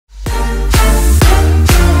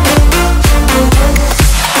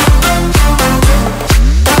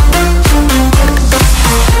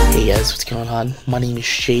guys, what's going on? My name is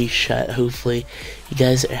Jaayshot. Hopefully you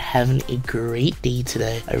guys are having a great day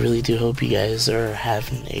today. I really do hope you guys are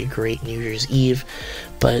having a great New Year's Eve.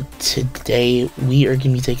 But today we are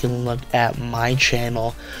going to be taking a look at my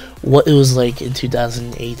channel, what it was like in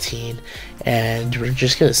 2018, and we're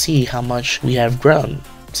just going to see how much we have grown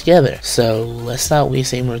together. So let's not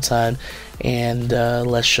waste any more time, and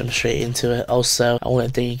let's jump straight into it. Also, I want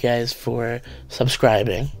to thank you guys for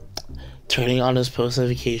subscribing, turning on those post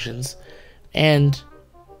notifications, and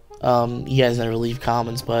you guys never leave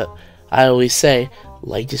comments, but I always say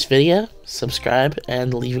like this video, subscribe,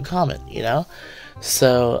 and leave a comment, you know.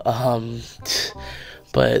 So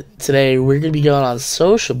but today we're gonna be going on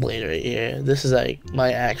Social Blade right here. This is like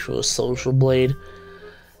my actual Social Blade,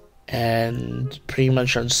 and pretty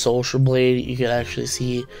much on Social Blade you can actually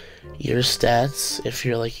see your stats if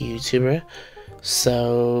you're like a YouTuber.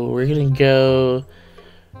 So we're gonna go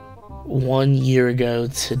 1 year ago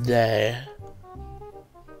today,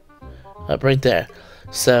 up right there.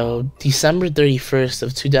 So December 31st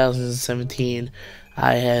of 2017,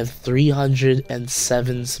 I had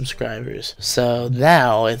 307 subscribers. So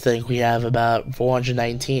now I think we have about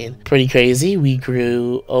 419. Pretty crazy. We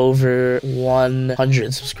grew over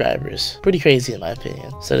 100 subscribers. Pretty crazy in my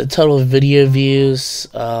opinion. So the total video views,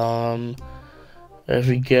 if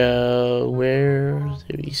we go, where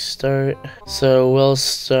did we start? So we'll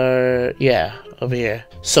start, yeah, over here.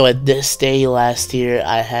 So at this day last year,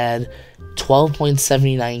 I had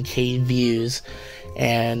 12.79k views,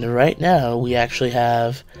 and right now we actually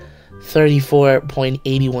have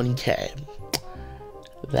 34.81k.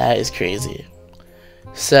 That is crazy.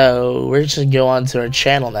 So we're just gonna go on to our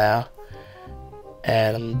channel now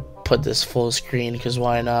and put this full screen, because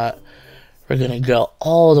why not? We're gonna go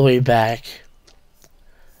all the way back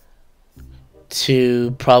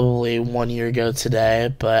to probably 1 year ago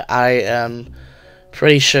today, but I am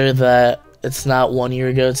pretty sure that it's not 1 year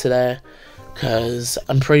ago today, because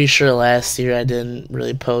I'm pretty sure last year I didn't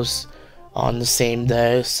really post on the same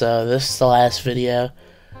day. So this is the last video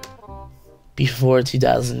before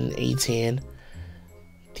 2018.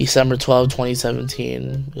 December 12,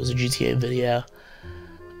 2017, it was a GTA video.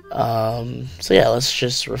 So yeah, let's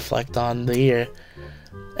just reflect on the year.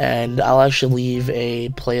 And I'll actually leave a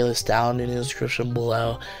playlist down in the description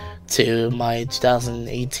below to my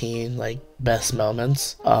 2018 like best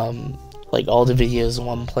moments, like all the videos in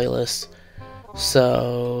one playlist.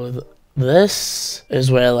 So this is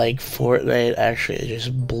where like Fortnite actually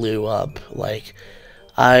just blew up. Like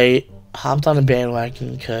I hopped on a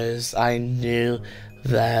bandwagon because I know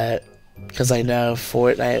Fortnite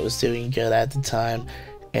was doing good at the time,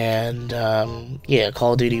 and yeah,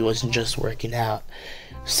 Call of Duty wasn't just working out.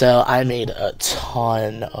 So I made a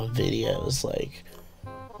ton of videos. Like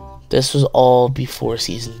this was all before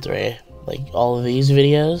season 3. Like all of these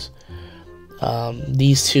videos,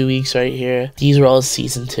 these 2 weeks right here, these were all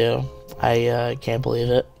season 2. I can't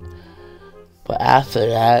believe it. But after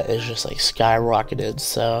that, it's just like skyrocketed.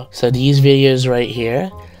 So these videos right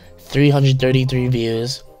here, 333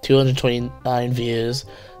 views, 229 views,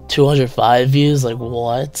 205 views. Like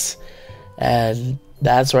what? And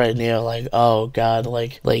that's where I knew, like, oh god,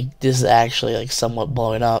 like this is actually like somewhat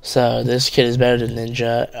blowing up. So this kid is better than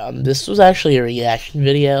Ninja. This was actually a reaction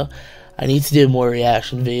video. I need to do more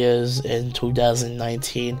reaction videos in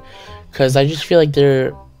 2019, because I just feel like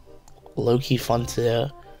they're low-key fun to do.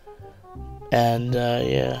 And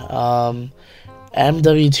yeah,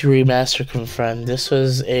 MW2 Remaster confirmed. This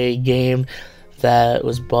was a game that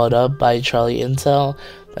was bought up by Charlie Intel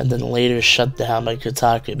and then later shut down by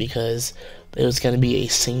Kotaku, because it was going to be a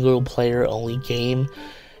single player only game.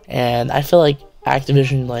 And I feel like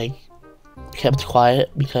Activision like kept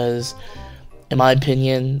quiet, because in my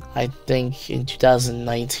opinion, I think in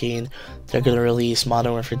 2019 they're going to release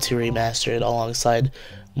Modern Warfare 2 Remastered alongside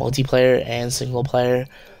multiplayer and single player.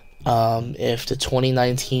 If the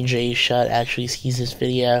 2019 Jaayshot actually sees this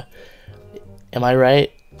video, am I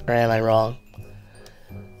right or am I wrong?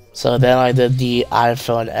 So then I did the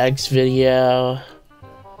iPhone X video.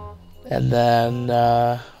 And then,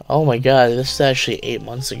 oh my god, this is actually 8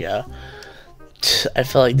 months ago. I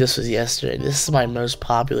felt like this was yesterday. This is my most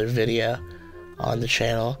popular video on the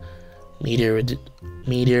channel. Meteor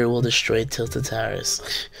will destroy Tilted Towers.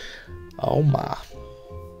 Oh my.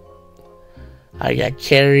 I got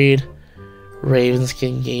carried.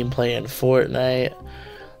 Ravenskin gameplay in Fortnite.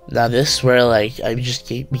 Now this is where like I just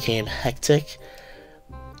became hectic.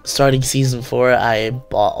 Starting season 4, I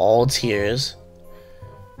bought all tiers.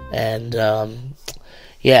 And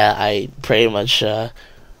yeah, I pretty much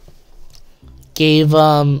gave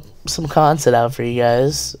some content out for you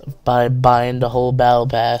guys by buying the whole battle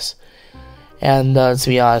pass. And to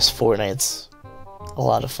be honest, Fortnite's a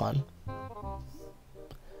lot of fun.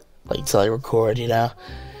 Like, to like record, you know.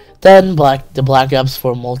 Then the Black Ops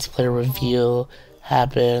 4 multiplayer review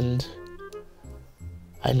happened.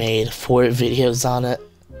 I made 4 videos on it.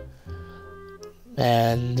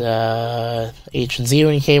 And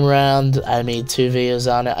H1Z1 came around. I made 2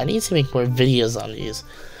 videos on it. I need to make more videos on these.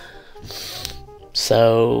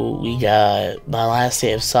 So we got my last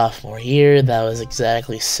day of sophomore year. That was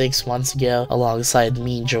exactly 6 months ago, alongside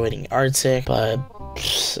me joining Arctic. But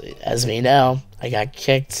as we know, I got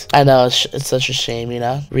kicked. I know, it's such a shame, you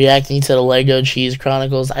know? Reacting to the Lego Cheese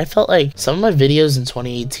Chronicles, I felt like some of my videos in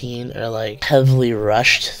 2018 are, like, heavily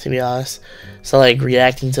rushed, to be honest. So, like,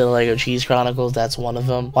 reacting to the Lego Cheese Chronicles, that's one of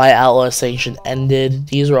them. Why Outlaw Sanction ended,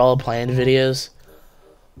 these were all planned videos.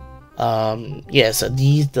 Yeah, so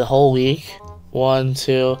the whole week, 1,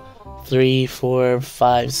 2, 3, 4,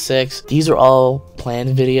 5, 6, these are all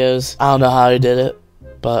planned videos. I don't know how I did it,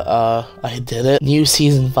 but I did it. New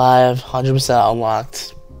Season 5, 100%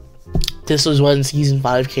 unlocked. This was when Season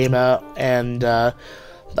 5 came out, and I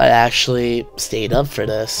actually stayed up for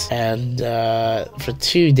this. And for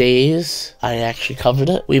 2 days, I actually covered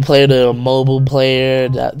it. We played a mobile player.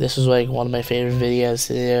 This was like one of my favorite videos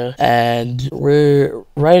to do. And we're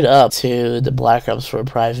right up to the Black Ops 4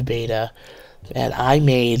 private beta. And I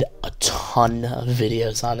made a ton of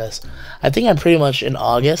videos on this. I think I'm pretty much in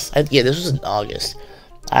August. Yeah, this was in August.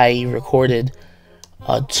 I recorded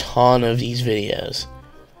a ton of these videos.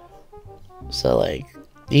 So, like,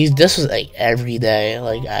 this was, like, every day.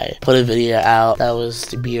 Like, I put a video out. That was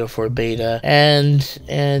the BO4 beta. And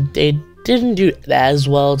they didn't do as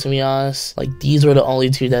well, to be honest. Like, these were the only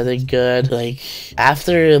 2 that did good. Like,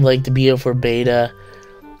 after, like, the BO4 beta,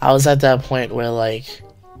 I was at that point where, like,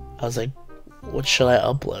 I was like, what should I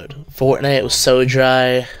upload? Fortnite was so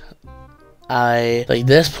dry. Like,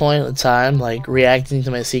 this point in time, like, reacting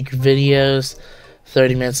to my secret videos,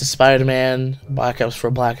 30 minutes of Spider-Man, Black Ops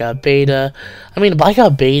 4 Black Ops Beta. I mean, Black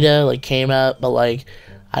Ops Beta, like, came out, but, like,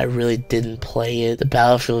 I really didn't play it. The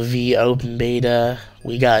Battlefield V Open Beta,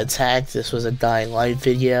 we got attacked. This was a Dying Light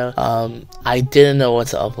video. I didn't know what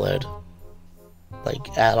to upload,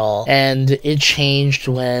 like, at all. And it changed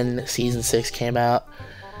when Season 6 came out.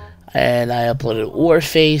 And I uploaded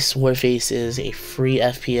Warface. Warface is a free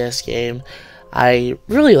FPS game. I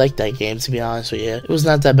really liked that game, to be honest with you. It was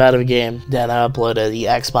not that bad of a game. Then I uploaded the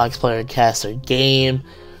Xbox Player Caster game.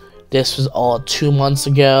 This was all 2 months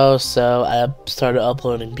ago, so I started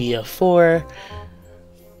uploading BF4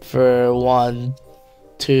 for 1,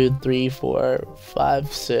 2, 3, 4,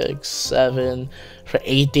 5, 6, 7, for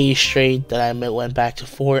 8 days straight. Then I went back to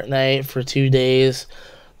Fortnite for 2 days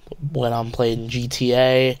when I'm playing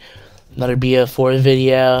GTA. Another BF4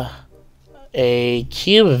 video, a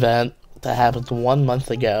Cube event that happened 1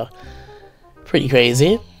 month ago. Pretty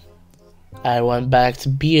crazy. I went back to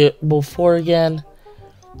BO4 again.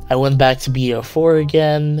 I went back to BO4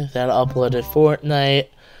 again, then uploaded Fortnite,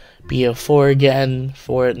 BO4 again,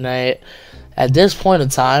 Fortnite. At this point in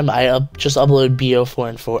time, I just uploaded BO4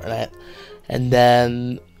 and Fortnite. And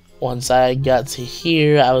then once I got to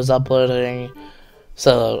here, I was uploading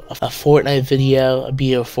a Fortnite video, a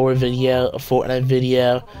BO4 video, a Fortnite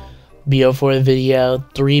video, BO4 video,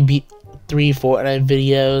 3 Fortnite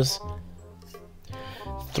videos,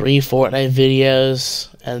 3 Fortnite videos,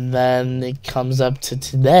 and then it comes up to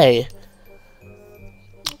today,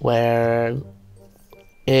 where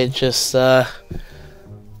it just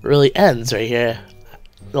really ends right here.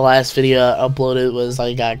 The last video I uploaded was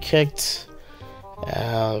I got kicked.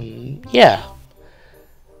 Yeah.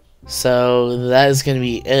 So that is going to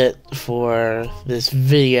be it for this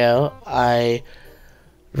video. I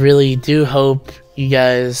really do hope you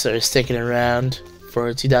guys are sticking around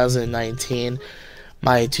for 2019.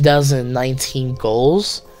 My 2019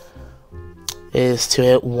 goals is to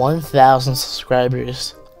hit 1,000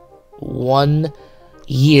 subscribers 1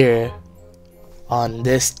 year on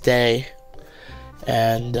this day.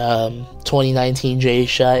 And 2019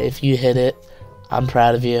 Jaayshot, if you hit it, I'm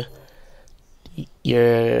proud of you.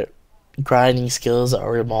 Your grinding skills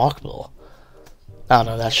are remarkable. I don't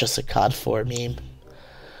know, that's just a COD 4 meme.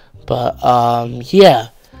 But, yeah.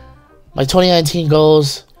 My 2019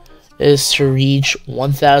 goals is to reach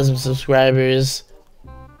 1,000 subscribers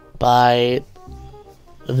by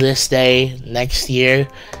this day next year.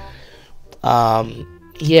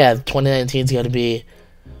 Yeah, 2019 is going to be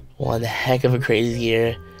one heck of a crazy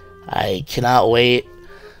year. I cannot wait.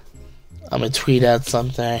 I'm going to tweet out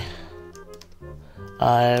something.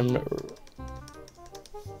 I'm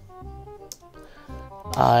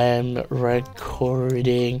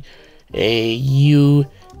recording a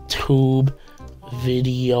YouTube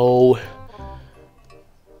video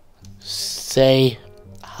say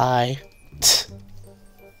hi.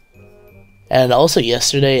 And also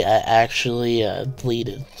yesterday, I actually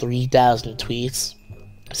deleted 3,000 tweets.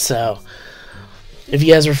 So, if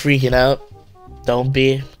you guys were freaking out, don't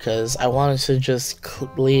be, because I wanted to just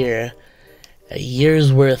clear a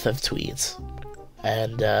year's worth of tweets.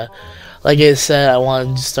 And like I said, I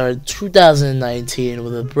wanted to start 2019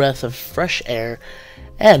 with a breath of fresh air,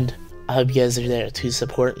 and I hope you guys are there to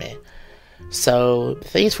support me. So,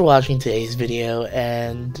 thanks for watching today's video,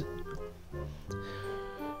 and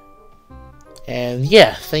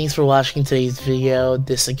yeah, thanks for watching today's video.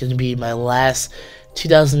 This is going to be my last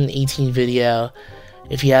 2018 video.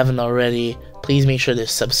 If you haven't already, please make sure to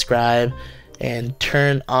subscribe and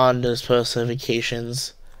turn on those post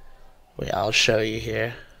notifications. Wait, I'll show you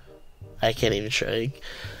here. I can't even show you.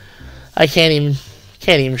 I can't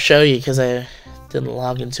even show you because I didn't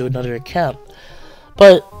log into another account.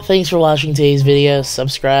 But thanks for watching today's video.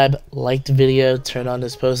 Subscribe, like the video, turn on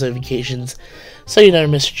those post notifications so you never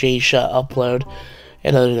miss a Jaayshot upload.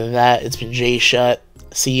 And other than that, it's been Jaayshot.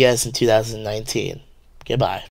 See you guys in 2019. Goodbye.